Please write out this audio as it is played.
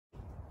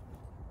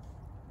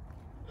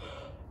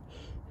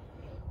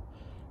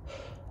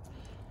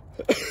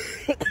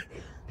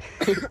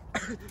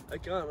I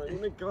can't, I'm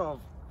gonna cough.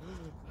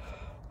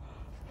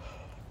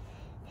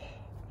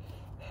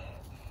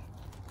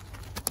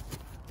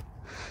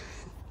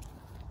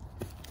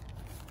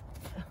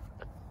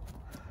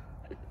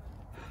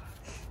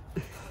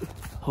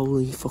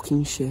 Holy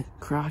fucking shit.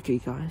 Cracky,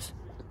 guys.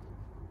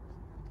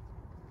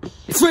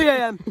 It's 3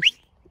 AM!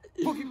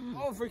 Fucking,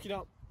 oh, I'm freaking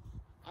out.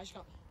 I just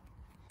can't.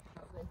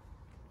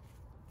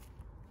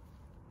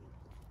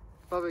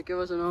 Bobby, give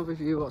us an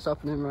overview of what's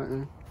happening right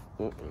now.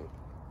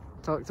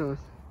 Talk to us.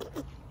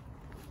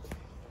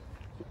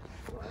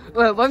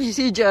 Well, what have you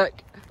seen,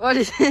 Jack? What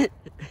is it?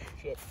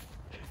 Shit.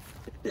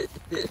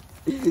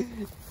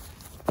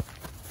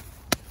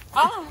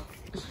 Ah!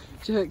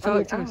 Jack,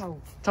 talk to us.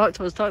 Talk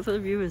to us, talk to the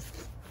viewers.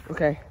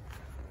 Okay.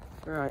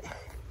 Alright.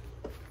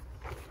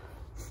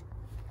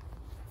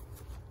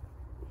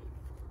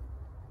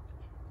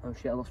 Oh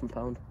shit, I lost my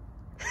pound.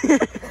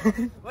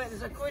 Wait,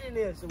 there's a quid in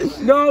here somewhere.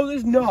 No,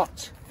 there's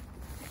not.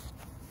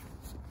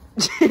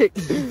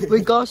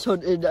 We're ghost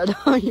hunting and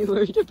all you're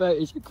worried about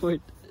is a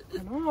quid.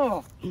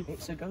 No,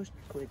 it's a ghost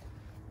quid.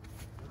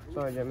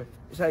 Sorry, Jimmy.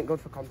 This ain't good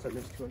for content,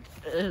 this one.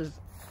 It is.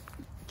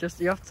 Just,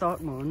 you have to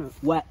talk more, innit?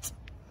 Wet.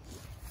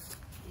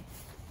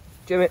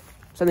 Jimmy,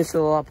 send this to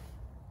the lab.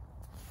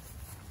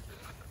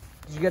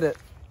 Did you get it?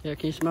 Yeah,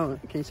 can you smell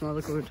it? Can you smell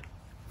the quid?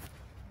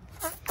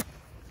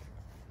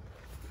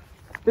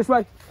 This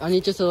way. I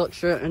need you to look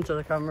straight into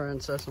the camera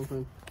and say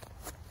something.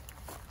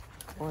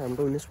 Why, I'm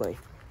going this way.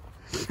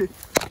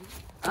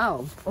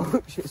 Ow.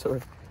 Oh shit,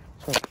 sorry.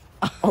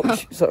 Oh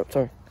shit, sorry.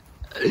 Sorry.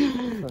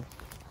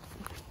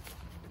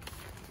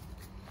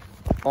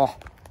 Oh.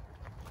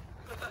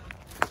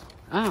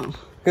 Ow.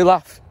 Who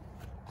laughed?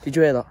 Did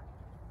you hear that?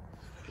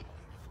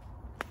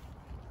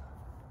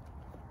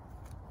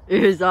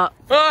 Who's that?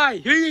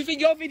 Hey, who do you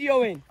think you're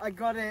videoing? I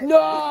got it.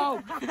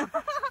 No!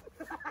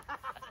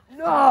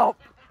 No!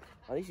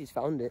 At least he's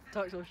found it.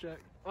 Talk to us, Jack.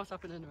 What's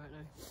happening right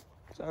now?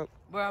 So,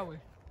 Where are we?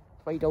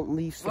 why you don't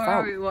leave stuff Where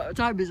out? are we? What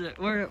time is it?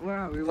 Where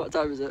are we? What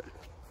time is it?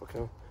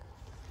 Fucking hell.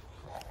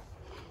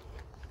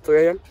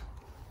 3 AM.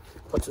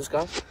 What's the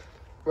sky?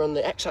 We're on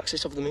the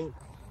x-axis of the moon.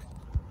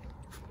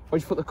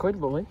 Where'd you put the quid,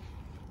 boy?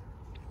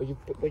 Where'd you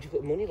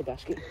put the money in the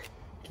basket?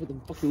 Where'd you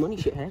put the fucking money,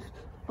 shithead?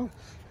 Oh.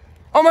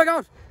 Oh my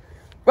god!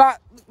 Right,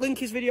 link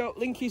his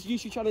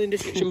YouTube channel in the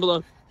description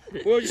below.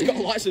 We all just got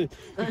a license.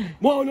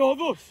 One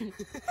of us!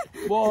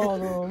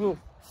 One of us.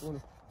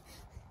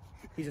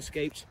 He's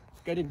escaped.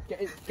 Get him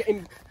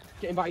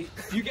by.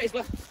 You get his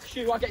left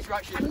shoe, I get his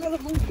right shoe. Another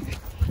monkey.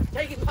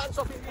 Take his pants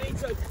off if you need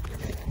to.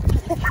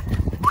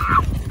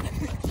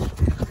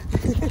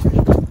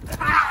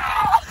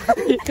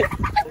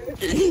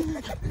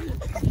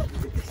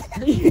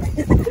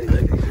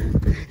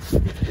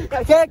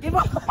 I can't give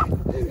up.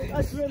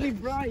 That's really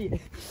bright.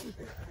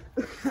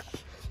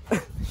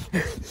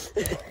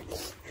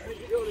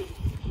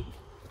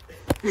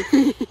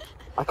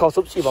 I caught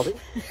up to you, Bobby.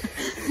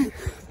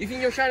 You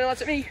think you're shining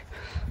lights at me?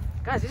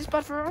 Guys, is this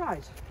bad for our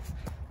eyes?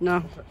 No.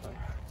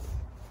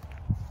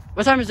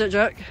 What time is it,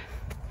 Jack?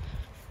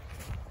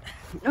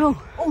 No.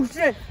 Oh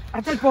shit!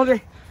 A dead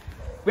body.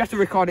 We have to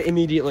record it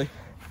immediately.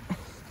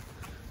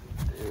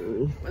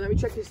 Well, let me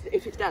check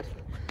if it's dead.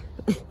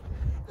 I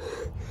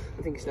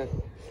think it's dead.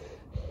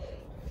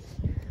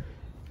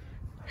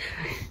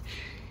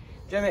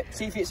 Jimmy,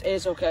 see if it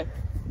is okay.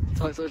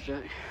 Talk to us,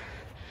 Jack.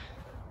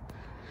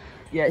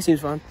 Yeah, it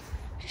seems fine.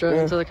 Straight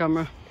into the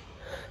camera.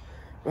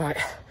 Right,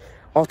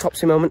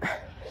 autopsy moment.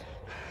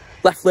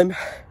 Left limb,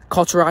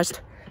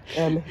 cauterized,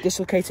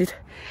 dislocated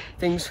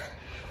things.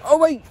 Oh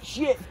wait,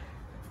 shit!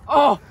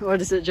 Oh!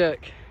 What is it,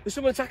 Jack? There's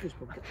someone attacking us.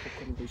 I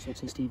couldn't do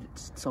Sensei Steve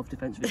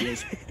self-defense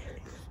videos.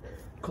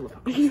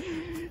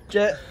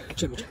 Jack.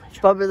 Jimmy.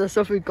 Bobby, there's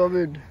something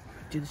coming.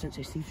 Do the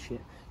Sensei Steve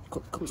shit.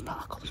 Come us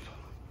back.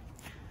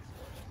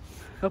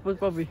 Help us,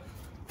 Bobby.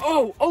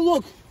 Oh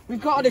look!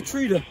 We've got an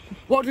intruder.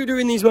 What do we do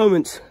in these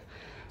moments?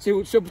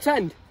 So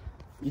pretend.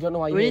 You don't know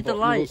why you're We here, need the but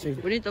you will light. see.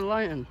 We need the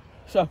lighting.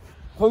 So,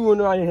 when we run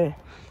around here.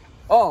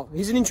 Oh,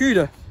 he's an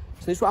intruder.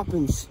 So this is what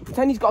happens.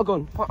 Pretend he's got a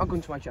gun. Point a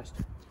gun to my chest.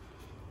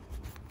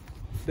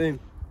 Boom.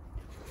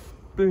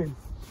 Boom.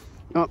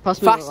 No,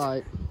 pass me the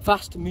light.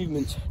 Fast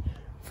movement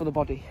for the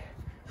body.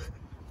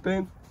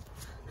 Boom.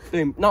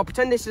 Boom. Now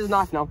pretend this is a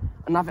knife now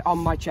and have it on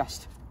my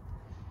chest.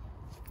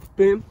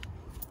 Boom.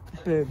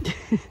 Boom.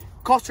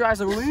 Cauterize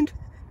the wound.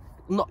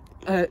 Look.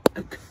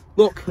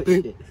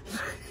 Boom.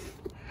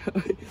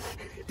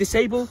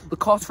 Disable the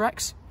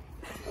cortex.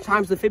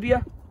 Times the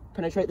fibula.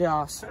 Penetrate the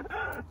arse.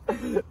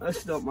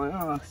 That's not my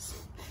arse.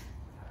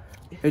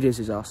 It is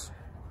his arse.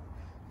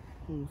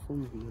 And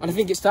I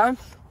think it's time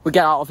we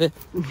get out of here.